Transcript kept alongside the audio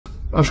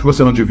Acho que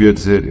você não devia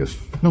dizer isso.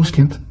 Não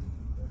esquenta.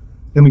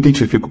 Eu me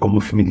identifico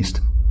como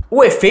feminista.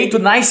 O efeito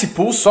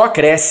Nicepool só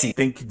cresce.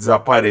 Tem que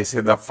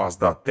desaparecer da face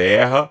da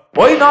terra.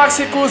 Oi,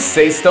 nóxicos,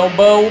 vocês estão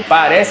bom?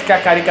 Parece que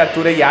a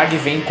caricatura 𝐂𝐴𝐵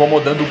vem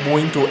incomodando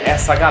muito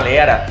essa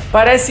galera.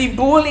 Parece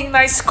bullying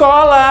na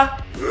escola.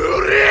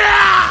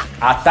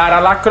 A Tara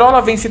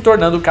Lacrola vem se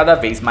tornando cada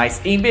vez mais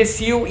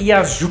imbecil e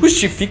as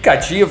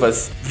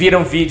justificativas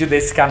viram vídeo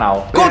desse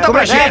canal. Conta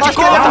pra gente,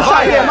 conta,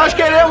 vai! Nós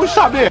queremos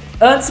saber!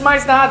 Antes de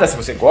mais nada, se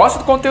você gosta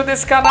do conteúdo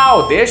desse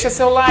canal, deixa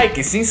seu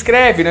like, se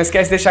inscreve, não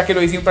esquece de deixar aquele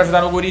oizinho pra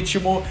ajudar no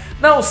algoritmo.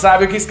 Não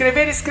sabe o que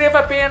escrever? Escreva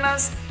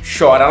apenas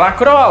Chora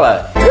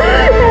Lacrola.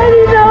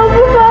 Ele não,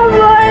 por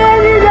favor,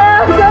 ele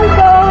não,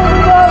 socorro,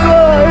 por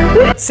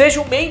favor.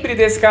 Seja um membro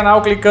desse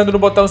canal clicando no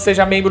botão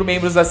Seja Membro.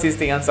 Membros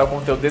assistem antes ao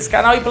conteúdo desse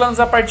canal e planos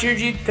a partir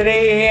de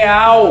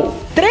R$3.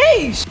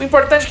 3? O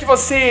importante é que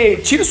você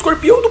tire o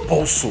escorpião do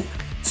bolso.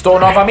 Estou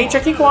novamente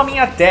aqui com a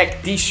minha tech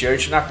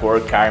t-shirt na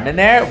cor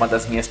𝐂𝐴𝐵, uma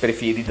das minhas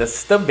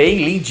preferidas também,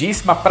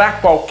 lindíssima para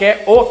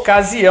qualquer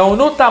ocasião,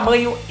 no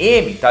tamanho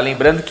M, tá?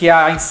 Lembrando que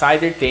a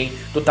Insider tem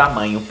do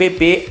tamanho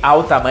PP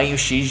ao tamanho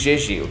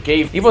XGG,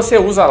 ok? E você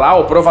usa lá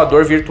o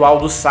provador virtual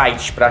do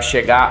site para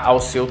chegar ao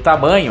seu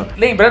tamanho.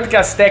 Lembrando que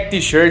as tech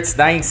t-shirts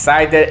da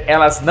Insider,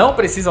 elas não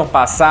precisam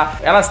passar,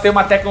 elas têm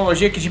uma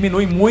tecnologia que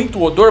diminui muito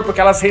o odor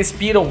porque elas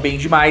respiram bem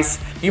demais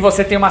e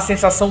você tem uma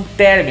sensação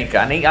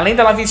térmica, além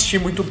dela vestir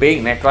muito bem,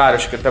 né? Claro,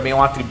 acho que também é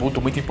um atributo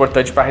muito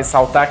importante para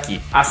ressaltar aqui.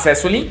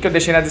 Acesse o link que eu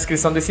deixei na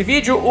descrição desse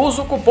vídeo,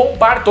 usa o cupom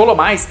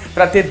Bartolomais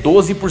para ter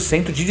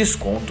 12% de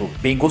desconto.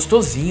 Bem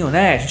gostosinho,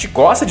 né? A gente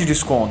gosta de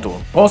desconto.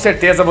 Com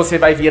certeza você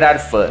vai virar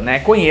fã, né?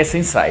 Conheça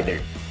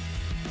Insider.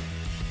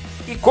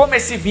 E como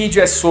esse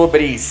vídeo é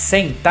sobre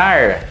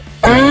sentar...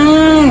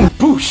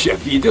 Puxa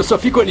vida, eu só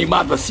fico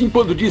animado assim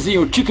quando dizem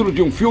o título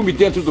de um filme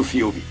dentro do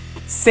filme.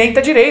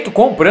 Senta direito,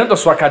 comprando a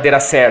sua cadeira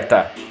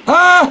certa.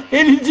 Ah,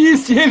 ele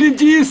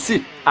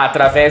disse!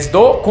 Através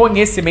do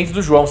conhecimento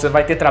do João, você não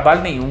vai ter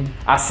trabalho nenhum.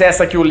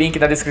 Acesse aqui o link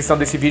na descrição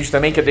desse vídeo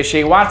também, que eu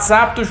deixei o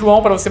WhatsApp do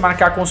João para você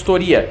marcar a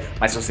consultoria.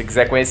 Mas se você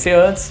quiser conhecer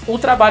antes o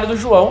trabalho do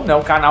João, né,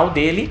 o canal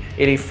dele,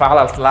 ele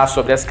fala lá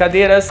sobre as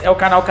cadeiras, é o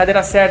canal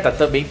Cadeira Certa,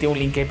 também tem um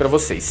link aí para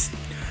vocês.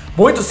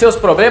 Muitos seus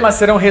problemas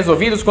serão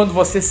resolvidos quando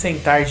você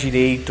sentar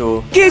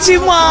direito. Que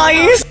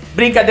demais!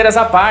 Brincadeiras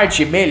à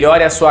parte,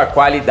 melhore a sua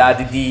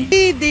qualidade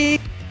de...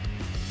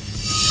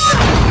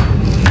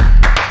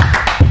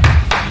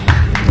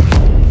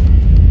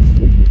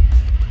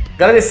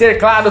 Agradecer,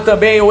 claro,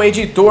 também o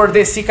editor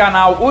desse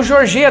canal, o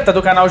Jorgeta,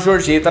 do canal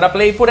Jorgeta da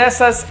Play, por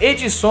essas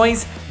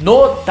edições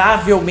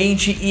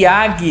notavelmente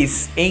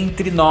𝐂𝐵s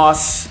entre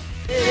nós.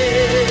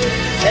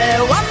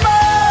 É o amor!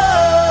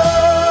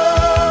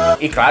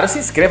 E claro, se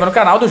inscreva no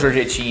canal do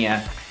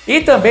Jorgetinha. E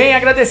também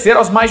agradecer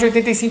aos mais de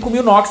 85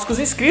 mil nóxicos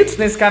inscritos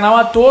nesse canal,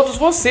 a todos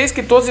vocês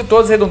que todos e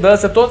todas,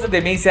 redundância, toda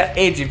demência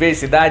e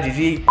diversidade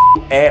de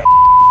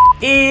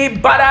E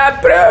para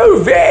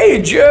pro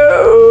vídeo!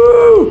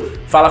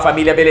 Fala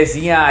família,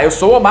 belezinha? Eu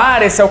sou o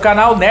Omar, esse é o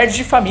canal Nerd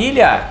de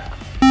Família.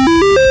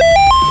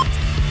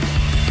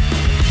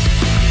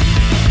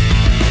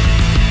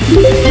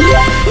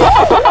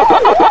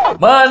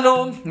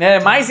 Mano,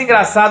 é mais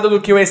engraçado do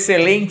que o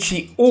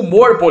excelente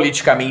humor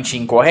politicamente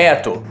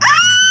incorreto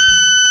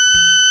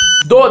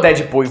do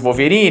Deadpool e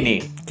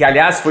Wolverine, que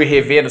aliás fui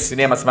rever no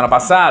cinema semana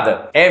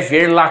passada, é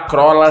ver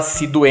Lacrolas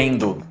se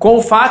doendo, com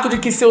o fato de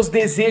que seus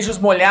desejos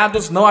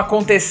molhados não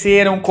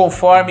aconteceram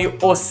conforme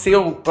o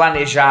seu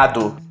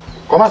planejado.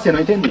 Como assim? Não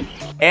entendi.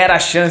 Era a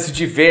chance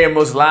de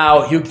vermos lá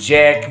o Hugh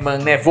Jackman,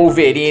 né,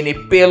 Wolverine,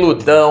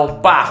 peludão,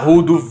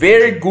 parrudo,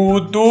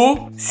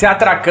 vergudo, se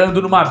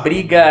atracando numa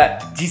briga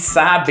de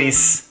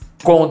sabres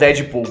com o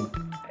Deadpool.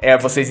 É,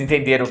 vocês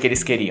entenderam o que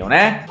eles queriam,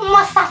 né?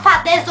 Uma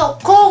safadez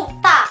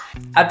oculta!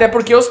 Até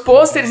porque os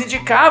pôsteres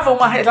indicavam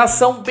uma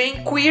relação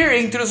bem queer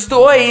entre os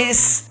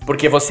dois.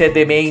 Porque você é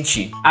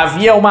demente.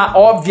 Havia uma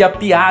óbvia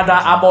piada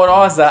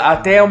amorosa,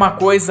 até uma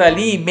coisa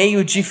ali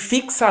meio de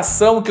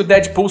fixação que o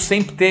Deadpool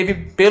sempre teve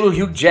pelo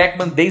Hugh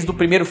Jackman desde o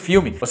primeiro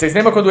filme. Vocês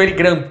lembram quando ele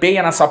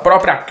grampeia na sua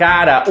própria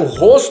cara o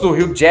rosto do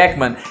Hugh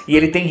Jackman e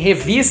ele tem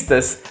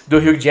revistas do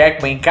Hugh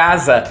Jackman em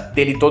casa,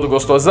 dele todo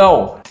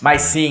gostosão?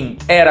 Mas sim,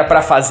 era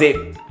pra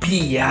fazer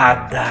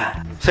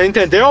piada. Você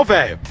entendeu,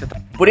 velho?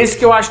 Por isso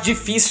que eu acho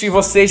difícil, e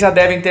vocês já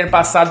devem ter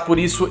passado por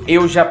isso,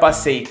 eu já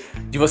passei,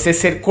 de você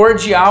ser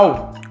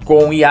cordial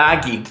com o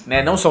𝐂𝐵,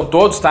 né? Não são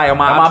todos, tá? É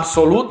uma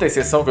absoluta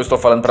exceção que eu estou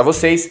falando pra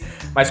vocês,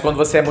 mas quando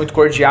você é muito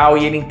cordial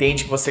e ele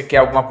entende que você quer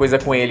alguma coisa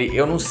com ele,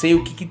 eu não sei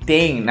o que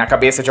tem na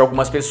cabeça de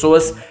algumas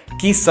pessoas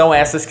que são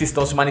essas que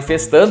estão se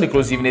manifestando,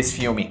 inclusive nesse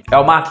filme. É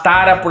uma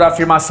tara por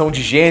afirmação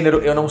de gênero,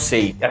 eu não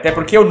sei. Até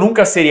porque eu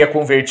nunca seria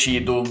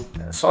convertido,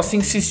 só se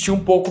insistir um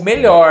pouco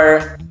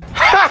melhor.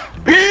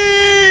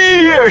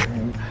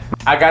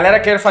 A galera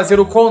quer fazer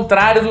o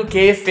contrário do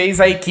que fez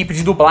a equipe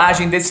de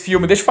dublagem desse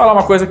filme. Deixa eu falar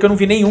uma coisa que eu não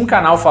vi nenhum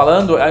canal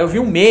falando. Eu vi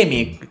um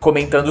meme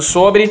comentando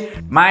sobre,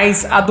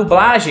 mas a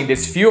dublagem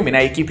desse filme, né,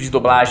 a equipe de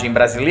dublagem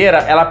brasileira,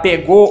 ela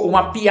pegou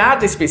uma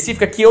piada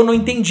específica que eu não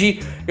entendi.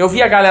 Eu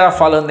vi a galera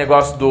falando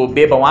negócio do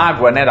bebam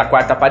água, né, da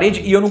quarta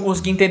parede, e eu não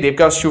consegui entender,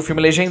 porque eu assisti o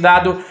filme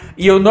legendado,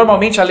 e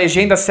normalmente a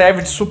legenda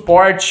serve de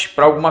suporte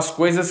para algumas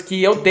coisas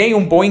que eu tenho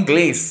um bom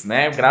inglês,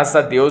 né, graças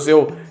a Deus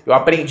eu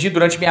aprendi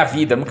durante minha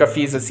vida, nunca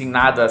fiz assim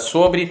nada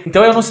sobre,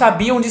 então eu não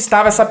sabia onde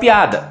estava essa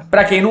piada.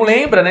 Pra quem não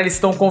lembra, né, eles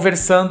estão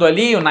conversando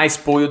ali, o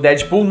Nicepool e o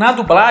Deadpool, na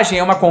dublagem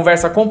é uma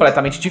conversa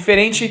completamente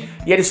diferente,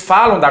 e eles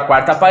falam da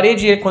quarta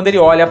parede, e quando ele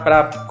olha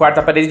pra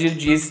quarta parede ele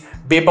diz,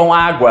 bebam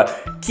água,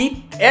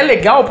 que é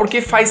legal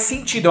porque faz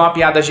sentido, é uma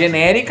piada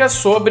genérica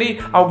sobre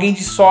alguém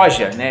de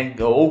soja, né,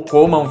 ou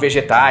comam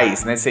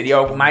vegetais, né, seria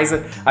algo mais,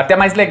 até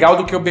mais legal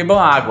do que o bebam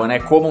água, né,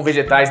 comam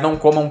vegetais, não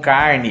comam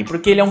carne,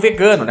 porque ele é um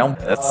vegano, né,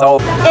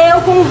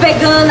 Eu, como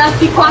vegana,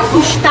 fico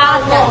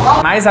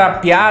assustada. Mas a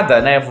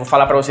piada, né, vou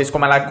falar pra vocês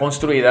como ela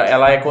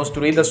é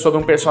construída sobre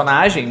um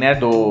personagem, né,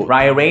 do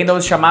Ryan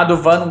Reynolds chamado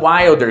Van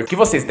Wilder, que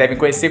vocês devem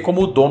conhecer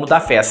como o dono da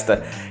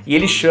festa, e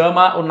ele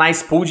chama o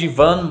Nicepool de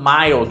Van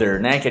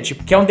Wilder, né,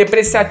 que é um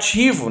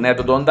depreciativo, né,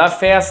 do dono da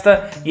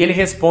festa, e ele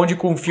responde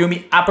com o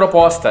filme A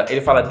Proposta,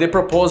 ele fala The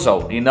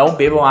Proposal, e não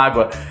bebam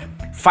água.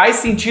 Faz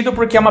sentido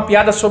porque é uma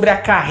piada sobre a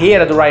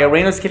carreira do Ryan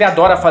Reynolds, que ele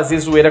adora fazer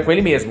zoeira com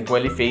ele mesmo, como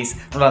ele fez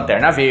no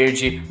Lanterna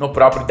Verde, no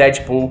próprio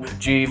Deadpool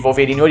de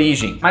Wolverine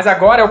Origem. Mas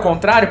agora é o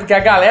contrário, porque a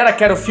galera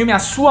quer o filme à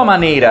sua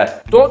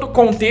maneira. Todo o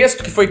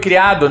contexto que foi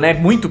criado, né,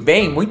 muito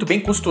bem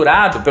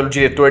costurado pelo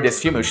diretor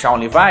desse filme, o Shawn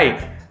Levy,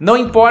 não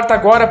importa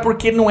agora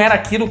porque não era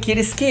aquilo que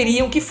eles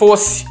queriam que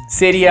fosse.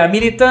 Seria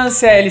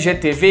militância,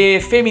 LGTV,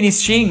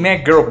 feministim, né,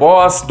 girl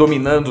boss,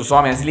 dominando os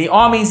homens ali,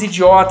 homens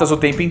idiotas o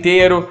tempo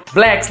inteiro,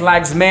 Black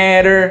Lives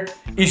Matter.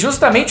 E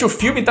justamente o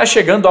filme tá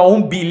chegando a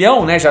 1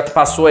 bilhão, né, já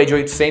passou aí de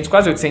 800,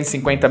 quase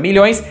 850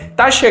 milhões,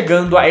 tá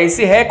chegando a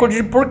esse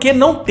recorde porque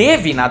não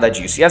teve nada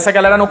disso. E essa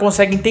galera não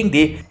consegue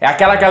entender. É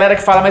aquela galera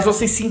que fala, mas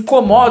vocês se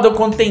incomodam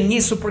quando tem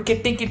isso, porque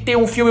tem que ter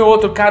um filme ou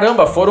outro.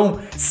 Caramba, foram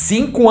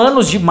 5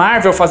 anos de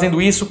Marvel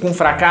fazendo isso com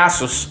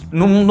fracassos.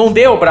 Não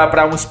deu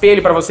pra um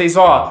espelho pra vocês,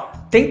 ó,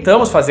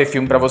 tentamos fazer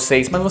filme pra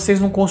vocês, mas vocês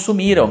não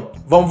consumiram.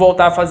 Vamos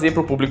voltar a fazer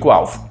pro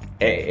público-alvo.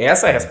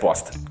 Essa é a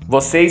resposta.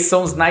 Vocês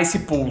são os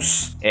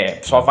Nicepools.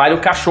 Só vale o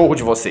cachorro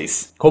de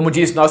vocês. Como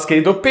disse nosso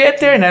querido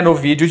Peter, né, no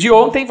vídeo de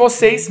ontem,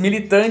 vocês,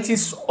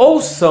 militantes,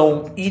 ou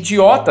são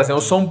idiotas, né,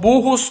 ou são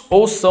burros,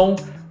 ou são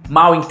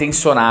mal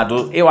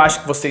intencionados. Eu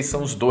acho que vocês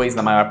são os dois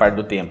na maior parte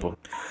do tempo.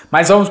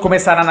 Mas vamos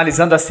começar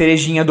analisando a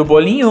cerejinha do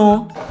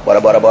bolinho.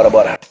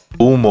 Bora.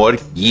 O humor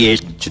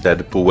de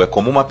Deadpool é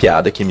como uma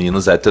piada que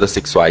meninos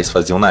heterossexuais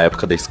faziam na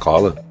época da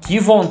escola. Que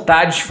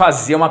vontade de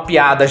fazer uma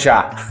piada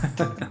já.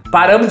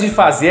 Paramos de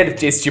fazer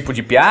esse tipo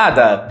de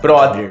piada,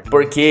 brother,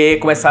 porque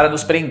começaram a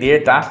nos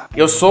prender, tá?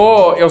 Eu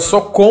sou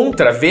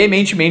contra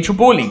veementemente o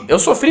bullying. Eu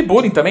sofri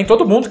bullying também,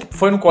 todo mundo que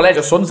foi no colégio,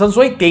 eu sou nos anos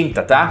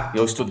 80, tá?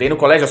 Eu estudei no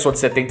colégio, eu sou de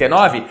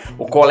 79.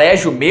 O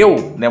colégio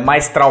meu, né,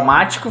 mais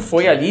traumático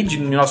foi ali de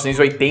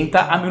 1980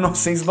 a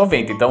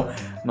 1990. Então,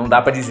 não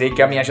dá pra dizer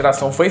que a minha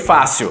geração foi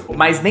fácil.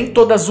 Mas nem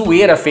toda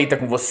zoeira feita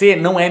com você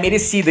não é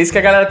merecida. Isso que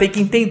a galera tem que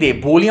entender.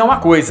 Bullying é uma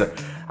coisa.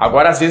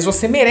 Agora, às vezes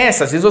você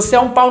merece. Às vezes você é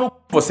um pau no c...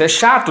 Você é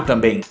chato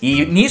também.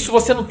 E nisso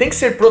você não tem que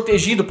ser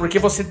protegido, porque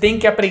você tem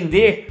que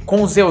aprender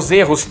com os seus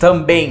erros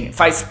também.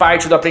 Faz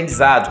parte do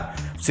aprendizado.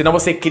 Senão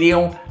você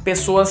cria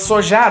pessoas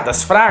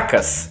sojadas,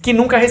 fracas, que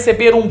nunca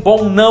receberam um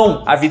bom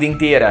não a vida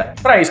inteira.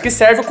 Pra isso que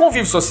serve o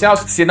convívio social,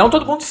 senão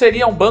todo mundo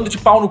seria um bando de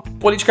pau no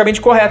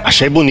politicamente correto.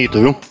 Achei bonito,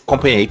 viu?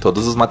 Acompanhei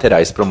todos os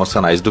materiais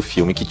promocionais do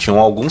filme que tinham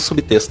algum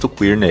subtexto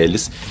queer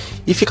neles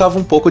e ficava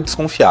um pouco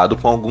desconfiado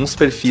com alguns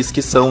perfis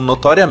que são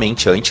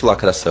notoriamente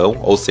anti-lacração,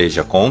 ou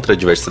seja, contra a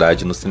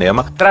diversidade no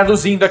cinema.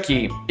 Traduzindo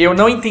aqui, eu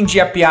não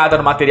entendi a piada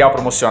no material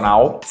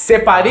promocional,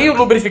 separei o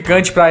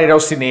lubrificante pra ir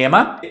ao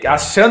cinema,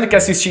 achando que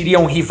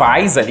assistiriam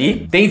rivais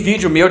ali. Tem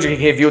vídeo meu de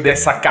review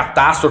dessa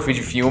catástrofe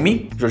de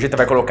filme. Jorgita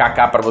vai colocar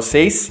cá pra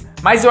vocês.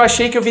 Mas eu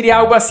achei que eu viria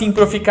algo assim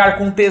pra eu ficar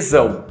com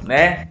tesão,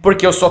 né?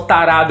 Porque eu sou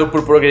tarado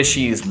por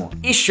progressismo.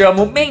 E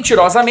chamo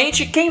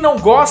mentirosamente quem não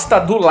gosta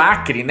do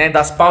lacre, né?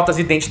 Das pautas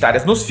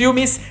identitárias nos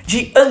filmes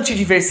de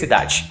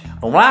antidiversidade.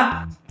 Vamos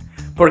lá?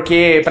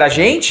 Porque pra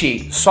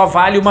gente só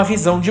vale uma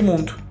visão de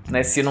mundo,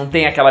 né? Se não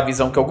tem aquela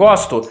visão que eu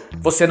gosto,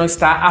 você não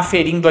está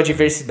aferindo a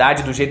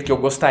diversidade do jeito que eu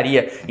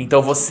gostaria.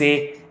 Então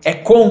você é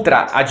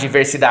contra a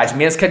diversidade,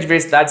 mesmo que a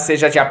diversidade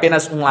seja de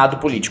apenas um lado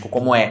político,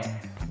 como é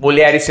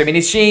mulheres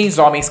feministins,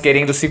 homens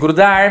querendo se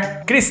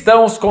grudar,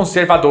 cristãos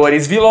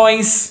conservadores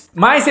vilões.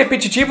 Mais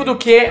repetitivo do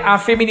que a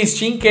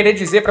feministim querer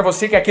dizer pra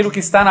você que aquilo que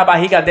está na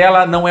barriga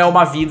dela não é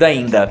uma vida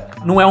ainda.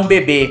 Não é um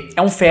bebê,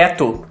 é um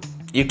feto.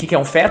 E o que é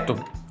um feto?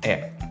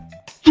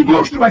 Que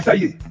monstro vai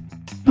sair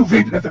do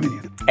ventre dessa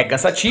menina? É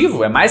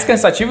cansativo, é mais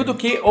cansativo do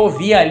que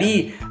ouvir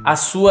ali as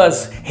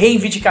suas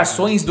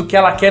reivindicações do que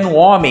ela quer no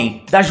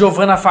homem, da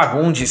Giovanna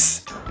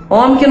Fagundes.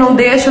 Homem que não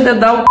deixa o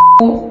dedão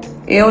o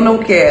c... Eu não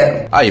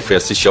quero. Aí fui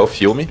assistir ao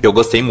filme, eu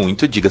gostei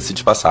muito, diga-se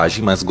de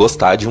passagem, mas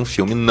gostar de um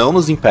filme não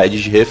nos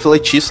impede de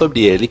refletir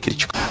sobre ele e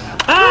criticar.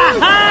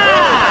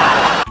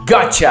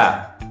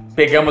 Gotcha!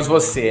 Pegamos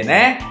você,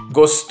 né?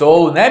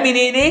 Gostou, né,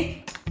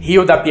 menine?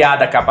 Riu da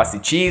piada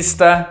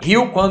capacitista,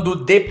 riu quando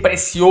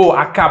depreciou,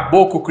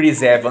 acabou com o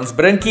Chris Evans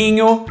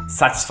branquinho.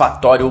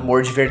 Satisfatório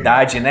humor de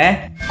verdade,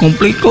 né?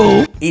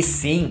 Complicou. E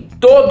sim,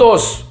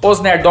 todos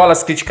os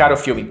nerdolas criticaram o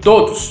filme,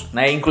 todos,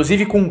 né?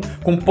 Inclusive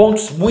com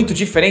pontos muito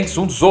diferentes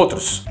uns dos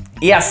outros.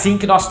 E é assim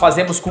que nós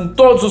fazemos com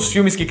todos os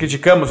filmes que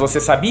criticamos, você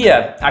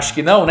sabia? Acho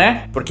que não,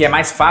 né? Porque é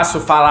mais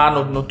fácil falar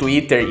no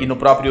Twitter e no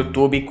próprio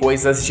YouTube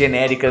coisas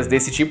genéricas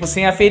desse tipo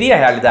sem aferir a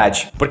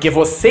realidade. Porque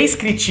vocês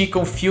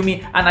criticam o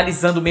filme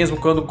analisando mesmo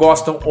quando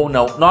gostam ou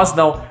não. Nós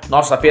não,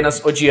 nós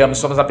apenas odiamos,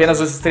 somos apenas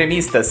os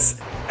extremistas.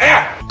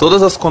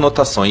 Todas as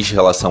conotações de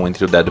relação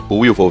entre o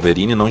Deadpool e o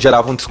Wolverine não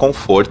geravam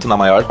desconforto na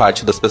maior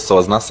parte das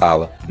pessoas na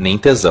sala, nem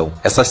tesão.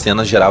 Essas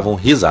cenas geravam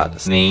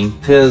risadas, nem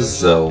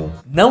tesão.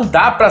 Não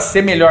dá pra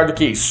ser melhor do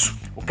que isso.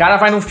 O cara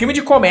vai num filme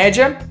de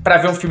comédia pra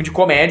ver um filme de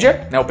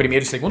comédia, né? O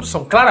primeiro e o segundo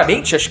são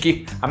claramente, acho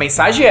que a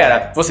mensagem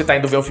era: você tá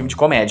indo ver um filme de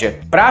comédia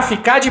pra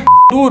ficar de p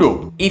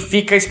duro. E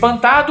fica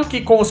espantado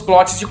que com os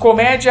plots de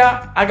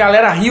comédia a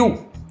galera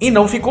riu e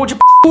não ficou de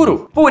p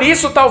duro. Por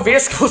isso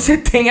talvez que você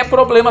tenha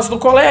problemas no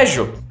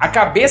colégio. A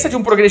cabeça de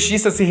um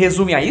progressista se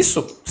resume a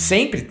isso?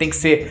 Sempre tem que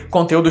ser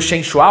conteúdo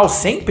sensual,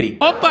 sempre?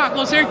 Opa,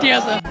 com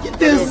certeza. Que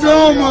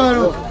tesão,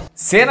 mano.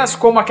 Cenas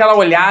como aquela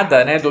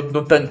olhada, né,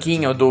 do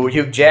tanquinho do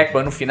Hugh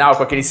Jackman no final,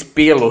 com aquele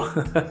espelho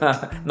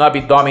no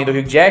abdômen do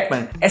Hugh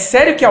Jackman. É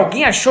sério que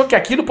alguém achou que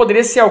aquilo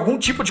poderia ser algum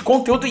tipo de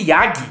conteúdo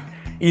Yagi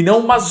e não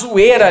uma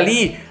zoeira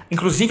ali?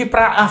 Inclusive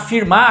pra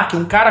afirmar que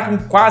um cara com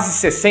quase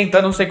 60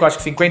 anos, não sei, acho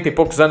que 50 e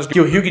poucos anos que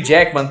o Hugh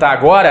Jackman tá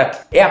agora,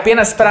 é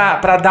apenas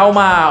pra dar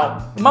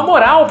uma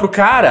moral pro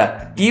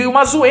cara e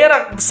uma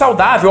zoeira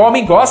saudável. O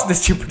homem gosta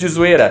desse tipo de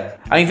zoeira.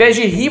 Ao invés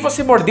de rir,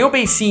 você mordeu o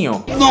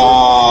beicinho.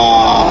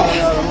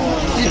 Nossa,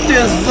 que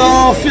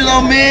tesão,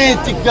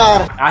 finalmente,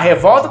 cara. A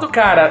revolta do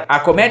cara,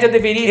 a comédia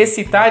deveria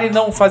recitar e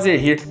não fazer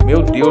rir.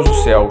 Meu Deus do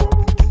céu.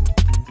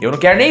 Eu não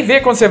quero nem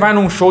ver quando você vai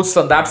num show de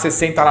stand-up, você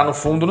senta lá no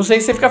fundo, não sei o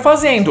que você fica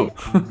fazendo.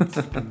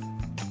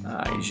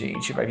 Ai,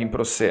 gente, vai vir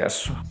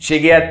processo.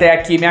 Cheguei até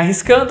aqui me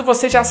arriscando,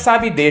 você já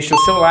sabe, deixa o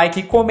seu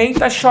like,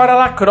 comenta, chora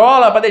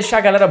lacrola pra deixar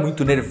a galera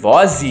muito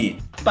nervosa.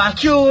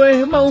 Partiu,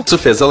 irmão. Isso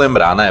fez eu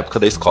lembrar na época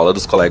da escola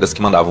dos colegas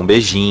que mandavam um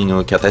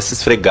beijinho, que até se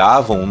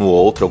esfregavam um no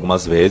outro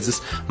algumas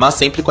vezes, mas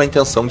sempre com a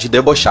intenção de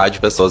debochar de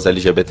pessoas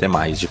LGBT+,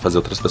 de fazer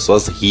outras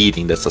pessoas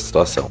rirem dessa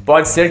situação.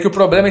 Pode ser que o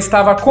problema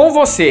estava com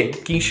você,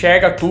 que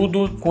enxerga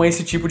tudo com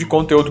esse tipo de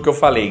conteúdo que eu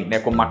falei, né,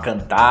 como uma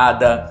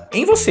cantada.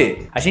 Em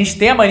você. A gente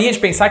tem a mania de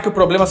pensar que o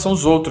problema são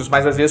os outros,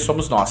 mas às vezes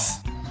somos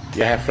nós.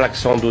 E a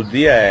reflexão do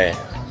dia é: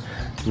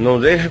 não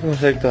deixe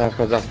conceituar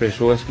das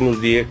pessoas no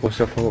dia que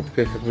você for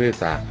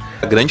acreditar.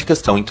 A grande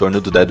questão em torno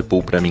do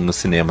Deadpool pra mim no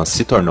cinema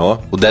se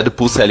tornou: o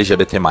Deadpool ser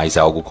LGBT+, é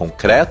algo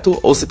concreto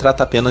ou se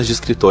trata apenas de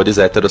escritores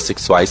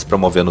heterossexuais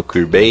promovendo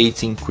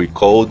queerbaiting,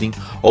 queercoding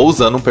ou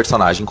usando um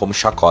personagem como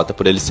chacota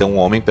por ele ser um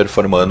homem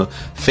performando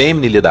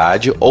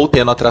feminilidade ou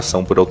tendo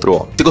atração por outro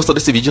homem. Se gostou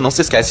desse vídeo, não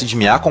se esquece de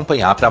me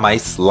acompanhar pra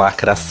mais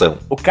lacração.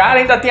 O cara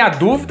ainda tem a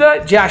dúvida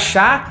de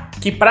achar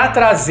que pra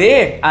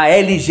trazer a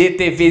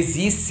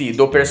LGTVzice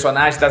do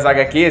personagem das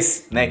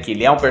HQs, né, que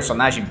ele é um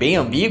personagem bem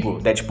ambíguo,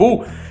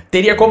 Deadpool,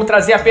 teria como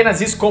trazer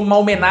apenas isso como uma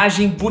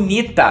homenagem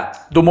bonita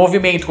do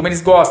movimento, como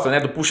eles gostam, né,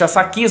 do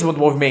puxa-saquismo do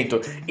movimento,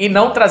 e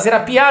não trazer a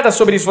piada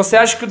sobre isso. Você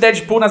acha que o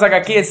Deadpool nas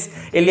HQs,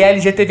 ele é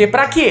LGTV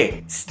pra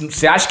quê?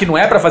 Você acha que não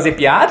é pra fazer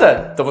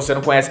piada? Então você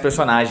não conhece o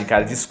personagem,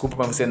 cara, desculpa,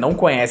 mas você não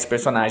conhece o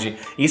personagem.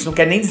 Isso não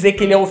quer nem dizer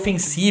que ele é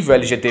ofensivo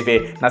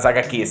LGTV nas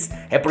HQs,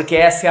 é porque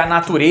essa é a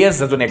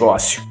natureza do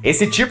negócio.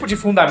 Esse tipo de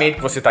fundamento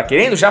que você tá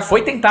querendo já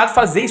foi tentado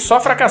fazer e só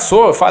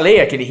fracassou. Eu falei,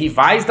 aquele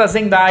Rivais da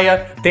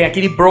Zendaya, tem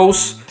aquele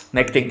Bros,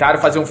 né, que tentaram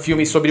fazer um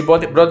filme sobre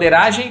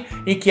broderagem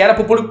e que era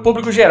pro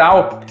público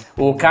geral.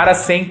 O cara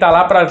senta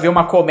lá pra ver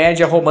uma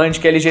comédia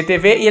romântica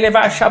LGTV e ele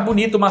vai achar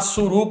bonito uma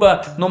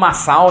suruba numa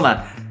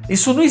sauna.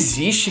 Isso não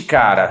existe,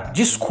 cara.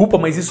 Desculpa,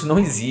 mas isso não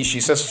existe.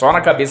 Isso é só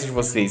na cabeça de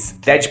vocês.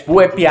 Deadpool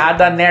é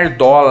piada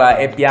nerdola,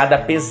 é piada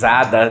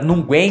pesada. Não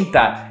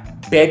aguenta,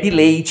 bebe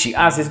leite.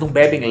 Às vezes não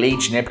bebem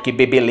leite, né? Porque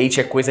beber leite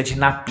é coisa de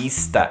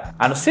napista.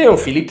 A não ser o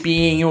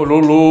Filipinho, o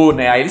Lulu,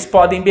 né? Aí eles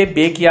podem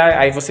beber, que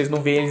aí vocês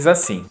não veem eles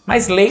assim.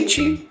 Mas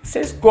leite,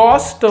 vocês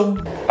gostam.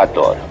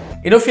 Adoro.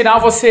 E no final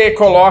você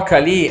coloca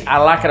ali a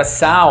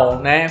lacração,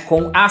 né,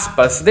 com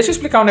aspas. Deixa eu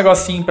explicar um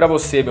negocinho pra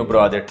você, meu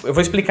brother. Eu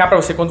vou explicar pra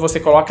você quando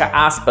você coloca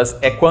aspas.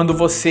 É quando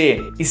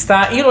você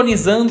está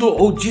ironizando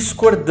ou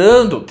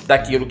discordando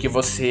daquilo que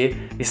você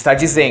está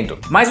dizendo.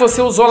 Mas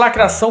você usou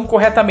lacração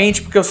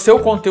corretamente, porque o seu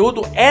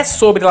conteúdo é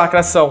sobre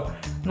lacração.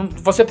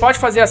 Você pode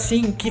fazer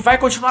assim, que vai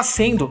continuar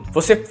sendo.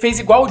 Você fez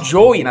igual o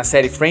Joey na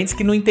série Friends,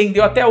 que não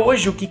entendeu até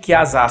hoje o que é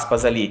as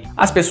aspas ali.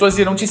 As pessoas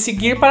irão te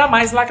seguir para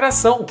mais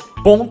lacração.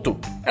 Ponto.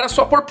 Era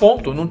só por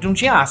ponto, não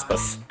tinha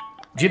aspas.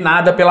 De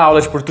nada pela aula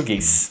de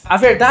português. A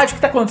verdade, o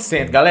que tá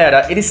acontecendo,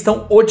 galera? Eles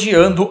estão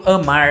odiando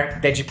amar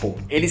Deadpool.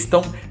 Eles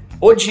estão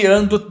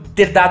odiando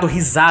ter dado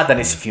risada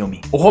nesse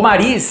filme. O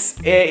Romariz,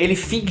 ele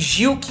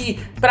fingiu que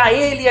pra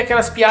ele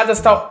aquelas piadas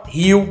tal...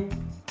 Riu.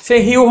 Você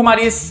riu,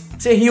 Romariz?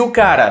 Você riu,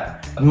 cara.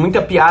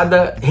 Muita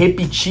piada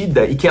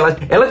repetida e que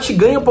ela te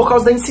ganha por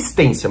causa da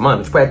insistência,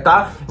 mano. Tipo,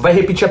 vai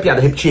repetir a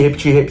piada,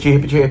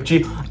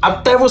 repetir,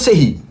 até você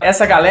rir.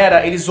 Essa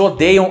galera, eles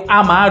odeiam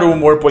amar o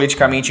humor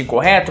politicamente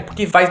incorreto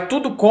porque vai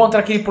tudo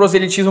contra aquele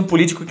proselitismo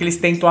político que eles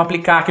tentam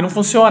aplicar, que não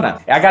funciona.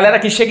 É a galera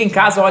que chega em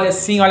casa, olha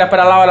assim, olha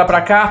pra lá, olha pra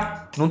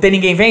cá, não tem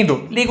ninguém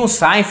vendo? Liga um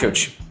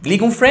Seinfeld,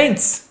 liga um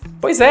Friends.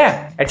 Pois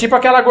é tipo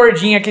aquela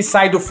gordinha que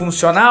sai do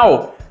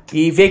funcional...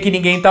 e vê que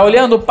ninguém tá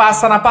olhando,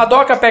 passa na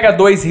padoca, pega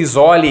 2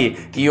 risole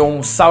e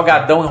um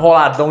salgadão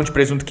enroladão de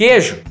presunto e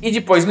queijo e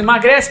depois não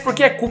emagrece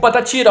porque é culpa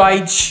da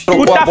tiroide.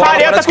 Puta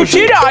fareta com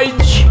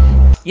tiroide!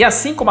 E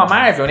assim como a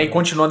Marvel, né, e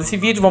continuando esse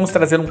vídeo, vamos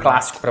trazer um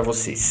clássico pra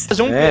vocês.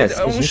 Fazer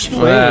um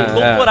estudo, um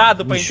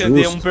doutorado pra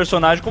entender um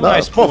personagem como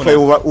Nicepool. Pô, foi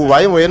o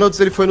Ryan Reynolds,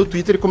 ele foi no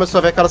Twitter e começou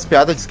a ver aquelas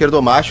piadas de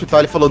esquerdomacho e tal,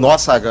 ele falou,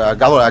 nossa,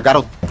 a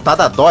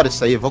garotada adora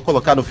isso aí, vou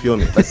colocar no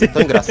filme, vai ser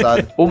tão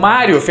engraçado. O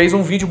Mário fez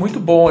um vídeo muito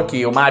bom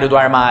aqui, o Mário do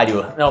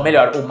armário. Não,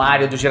 melhor, o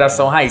Mário do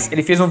Geração Raiz.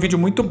 Ele fez um vídeo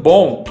muito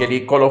bom, que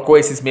ele colocou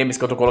esses memes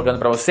que eu tô colocando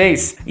pra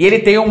vocês, e ele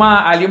tem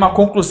ali uma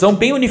conclusão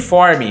bem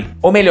uniforme.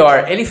 Ou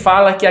melhor, ele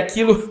fala que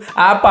aquilo,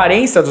 a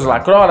aparência dos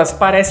Lacrolas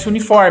parece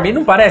uniforme, e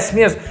não parece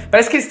mesmo?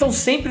 Parece que eles estão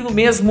sempre com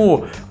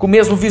o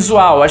mesmo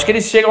visual. Acho que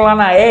eles chegam lá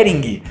na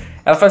Ering,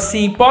 ela fala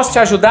assim, posso te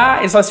ajudar?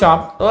 Eles falam assim,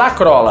 ó,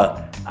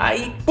 Lacrola.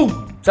 Aí, pum,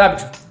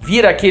 sabe,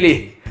 vira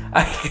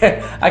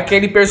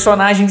aquele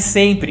personagem de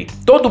sempre.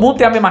 Todo mundo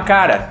tem a mesma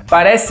cara.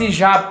 Parece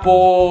Japô.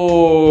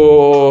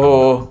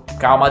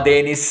 Calma,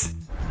 Denis.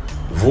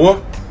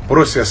 Vou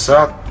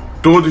processar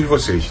todos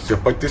vocês. Você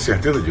pode ter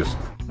certeza disso.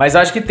 Mas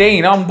acho que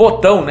tem, né, um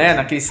botão, né,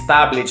 naqueles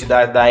tablet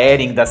da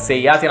Ering, da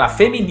CIA, tem lá,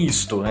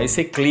 feministo. Aí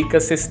você clica,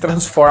 você se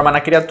transforma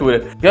na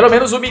criatura. Pelo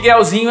menos o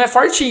Miguelzinho é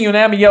fortinho,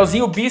 né? O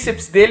Miguelzinho, o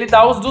bíceps dele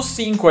dá os dos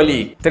 5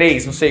 ali.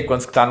 3, não sei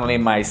quantos que tá, não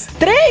lembro mais.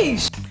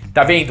 3!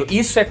 Tá vendo?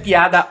 Isso é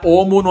piada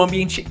homo no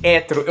ambiente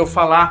hétero. Eu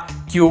falar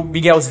que o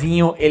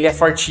Miguelzinho, ele é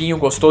fortinho,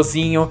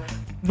 gostosinho.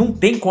 Não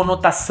tem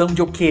conotação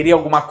de eu querer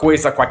alguma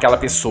coisa com aquela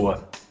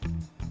pessoa.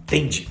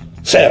 Entende?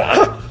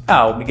 Será?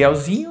 Ah, o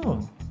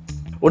Miguelzinho...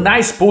 O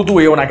Nicepool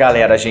doeu na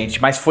galera, gente,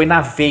 mas foi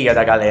na veia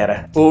da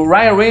galera. O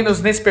Ryan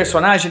Reynolds, nesse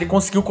personagem, ele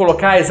conseguiu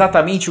colocar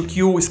exatamente o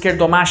que o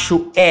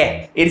esquerdomacho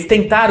é. Eles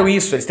tentaram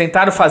isso, eles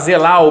tentaram fazer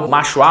lá o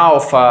macho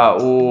alfa,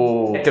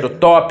 o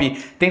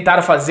heterotop,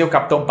 tentaram fazer o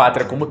Capitão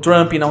Pátria como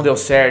Trump e não deu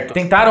certo.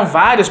 Tentaram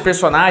vários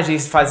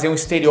personagens fazer um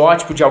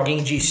estereótipo de alguém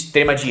de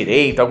extrema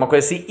direita, alguma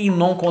coisa assim, e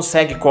não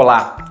consegue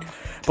colar.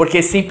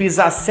 Porque sempre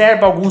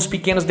exacerba alguns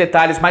pequenos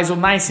detalhes, mas o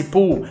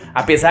Nicepool,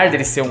 apesar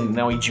dele ser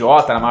um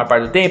idiota na maior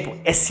parte do tempo,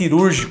 é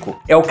cirúrgico.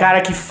 É o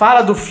cara que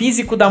fala do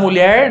físico da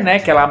mulher, né?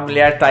 Que a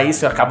mulher tá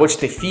isso, acabou de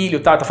ter filho e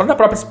tal. Tá falando da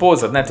própria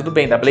esposa, né? Tudo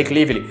bem, da Blake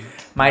Lively.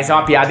 Mas é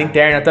uma piada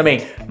interna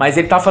também. Mas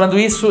ele tá falando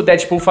isso, o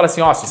Deadpool fala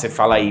assim, ó, se você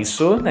fala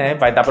isso, né,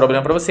 vai dar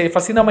problema pra você. Ele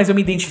fala assim, não, mas eu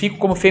me identifico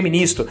como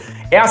feminista.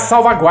 É a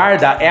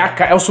salvaguarda,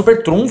 é o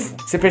super trunfo.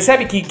 Você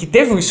percebe que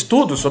teve um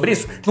estudo sobre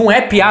isso? Não é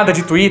piada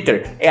de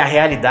Twitter, é a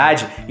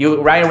realidade. E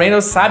o Ryan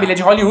Reynolds sabe, ele é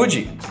de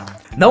Hollywood.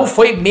 Não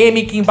foi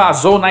meme que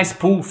embasou o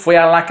Nicepool, foi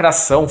a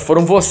lacração,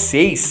 foram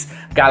vocês.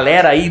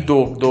 Galera aí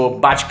do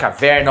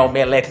𝑨𝒏𝒄𝒊𝒆,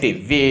 Omelé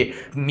TV,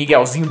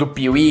 Miguelzinho do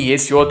Piuí,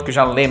 esse outro que eu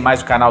já não lembro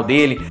mais o canal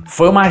dele.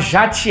 Foi uma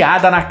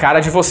jateada na cara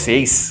de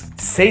vocês.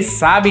 Vocês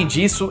sabem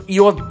disso e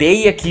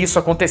odeia que isso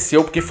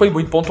aconteceu, porque foi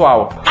muito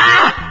pontual.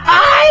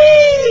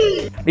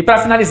 E pra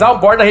finalizar, o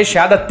borda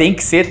recheada tem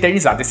que ser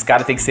eternizado. Esse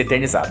cara tem que ser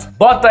eternizado.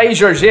 Bota aí,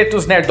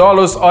 Jorgetos,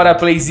 nerdolos, ora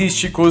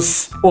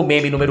playsísticos, o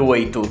meme número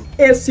 8.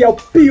 Esse é o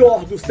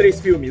pior dos 3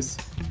 filmes.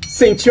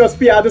 Sentiu as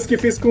piadas que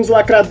fiz com os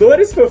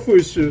lacradores,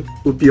 fofuxo?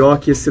 O pior é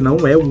que esse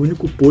não é o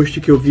único post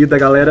que eu vi da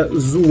galera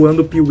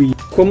zoando o Piuí.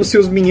 Como se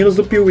os meninos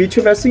do Piuí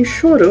estivessem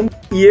chorando.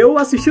 E eu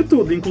assisti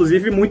tudo,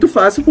 inclusive muito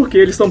fácil porque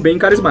eles são bem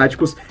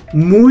carismáticos.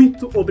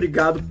 Muito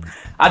obrigado.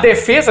 A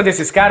defesa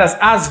desses caras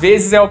às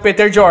vezes é o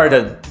Peter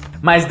Jordan.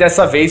 Mas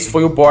dessa vez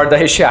foi o borda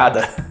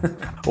recheada.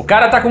 O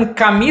cara tá com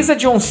camisa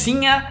de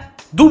oncinha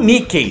do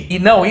Mickey. E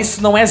não,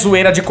 isso não é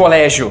zoeira de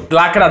colégio.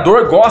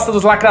 Lacrador gosta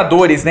dos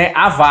lacradores, né?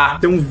 Avá.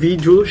 Tem um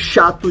vídeo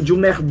chato de um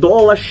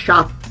nerdola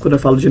chato. Quando eu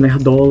falo de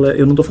nerdola,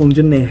 eu não tô falando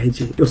de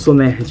nerd. Eu sou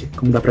nerd,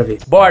 como dá pra ver.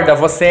 Borda,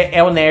 você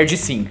é o nerd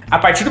sim. A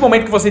partir do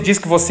momento que você diz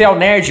que você é o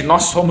nerd,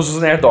 nós somos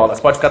os nerdolas.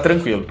 Pode ficar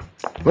tranquilo.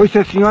 Pois se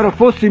a senhora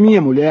fosse minha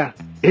mulher,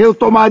 eu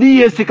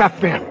tomaria esse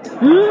café.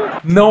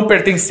 Não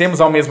pertencemos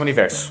ao mesmo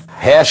universo.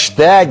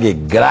 Hashtag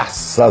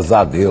graças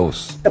a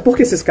Deus. É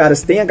porque esses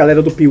caras têm a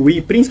galera do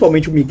Piuí,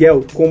 principalmente o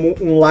Miguel, como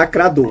um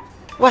lacrador.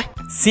 Ué?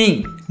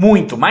 Sim,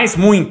 muito, mas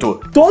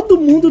muito. Todo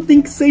mundo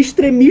tem que ser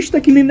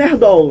extremista que nem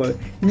nerdola.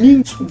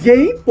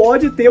 Ninguém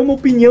pode ter uma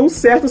opinião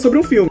certa sobre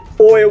um filme.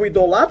 ou eu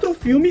idolatro o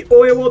filme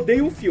ou eu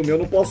odeio o filme. Eu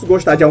não posso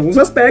gostar de alguns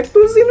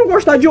aspectos e não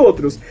gostar de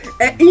outros.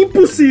 É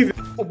impossível.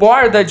 O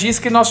Borda diz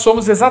que nós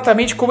somos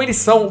exatamente como eles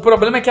são. O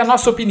problema é que a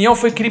nossa opinião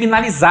foi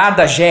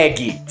criminalizada,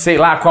 Jeg. Sei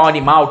lá qual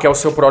animal que é o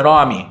seu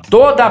pronome.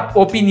 Toda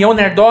opinião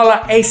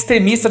nerdola é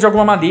extremista de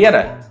alguma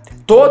maneira.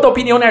 Toda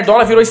opinião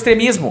nerdola virou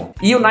extremismo.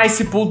 E o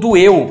Nicepool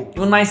doeu.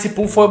 O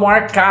Nicepool foi o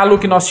maior calo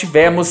que nós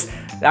tivemos.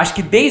 Acho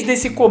que desde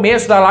esse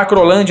começo da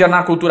Lacrolândia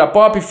na cultura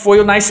pop foi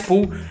o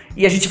Nicepool.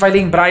 E a gente vai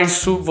lembrar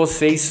isso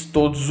vocês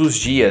todos os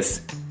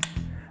dias.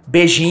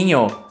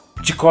 Beijinho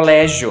de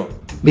colégio.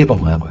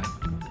 Bebam água.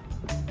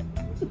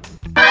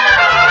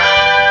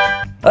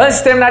 Antes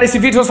de terminar esse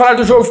vídeo, vamos falar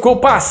do jogo que ficou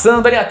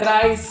passando ali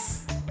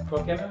atrás.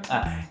 Qual que é mesmo?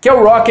 Que é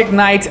o Rocket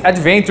Knight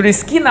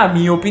Adventures, que na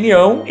minha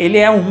opinião, ele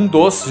é um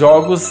dos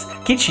jogos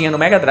que tinha no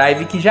Mega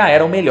Drive que já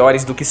eram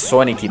melhores do que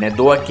Sonic, né?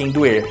 Doa quem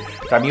doer.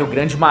 Pra mim, o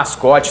grande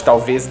mascote,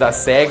 talvez, da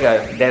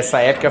SEGA dessa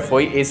época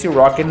foi esse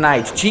Rocket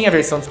Knight. Tinha a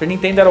versão do Super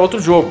Nintendo, era outro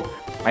jogo.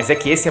 Mas é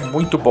que esse é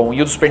muito bom,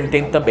 e o do Super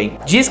Nintendo também.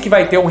 Diz que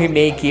vai ter um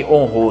remake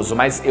honroso,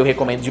 mas eu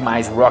recomendo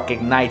demais Rocket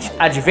Knight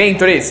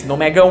Adventures no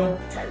Mega 1.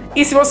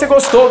 E se você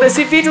gostou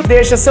desse vídeo,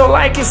 deixa seu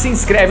like, se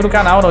inscreve no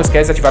canal, não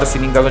esquece de ativar o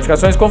sininho das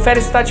notificações,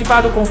 confere se está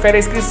ativado, confere a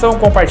inscrição,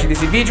 compartilha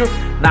esse vídeo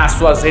nas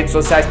suas redes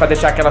sociais para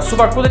deixar aquela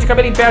suvacuda de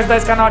cabelo em pé, ajudar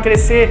esse canal a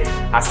crescer.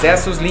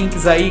 Acesse os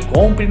links aí,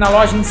 compre na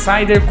loja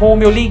Insider com o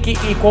meu link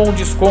e com o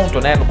desconto,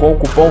 né, com o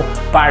cupom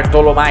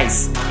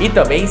Bartolomais. E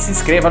também se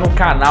inscreva no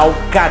canal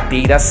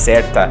Cadeira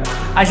Certa.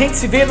 A gente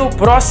se vê no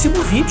próximo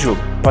vídeo,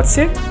 pode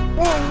ser?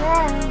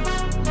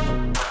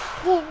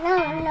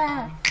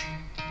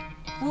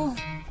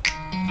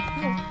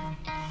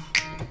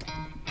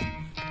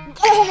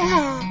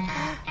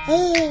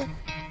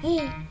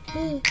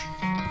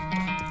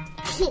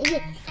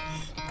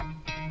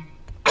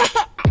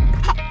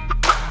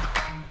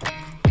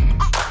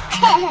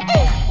 Hehehe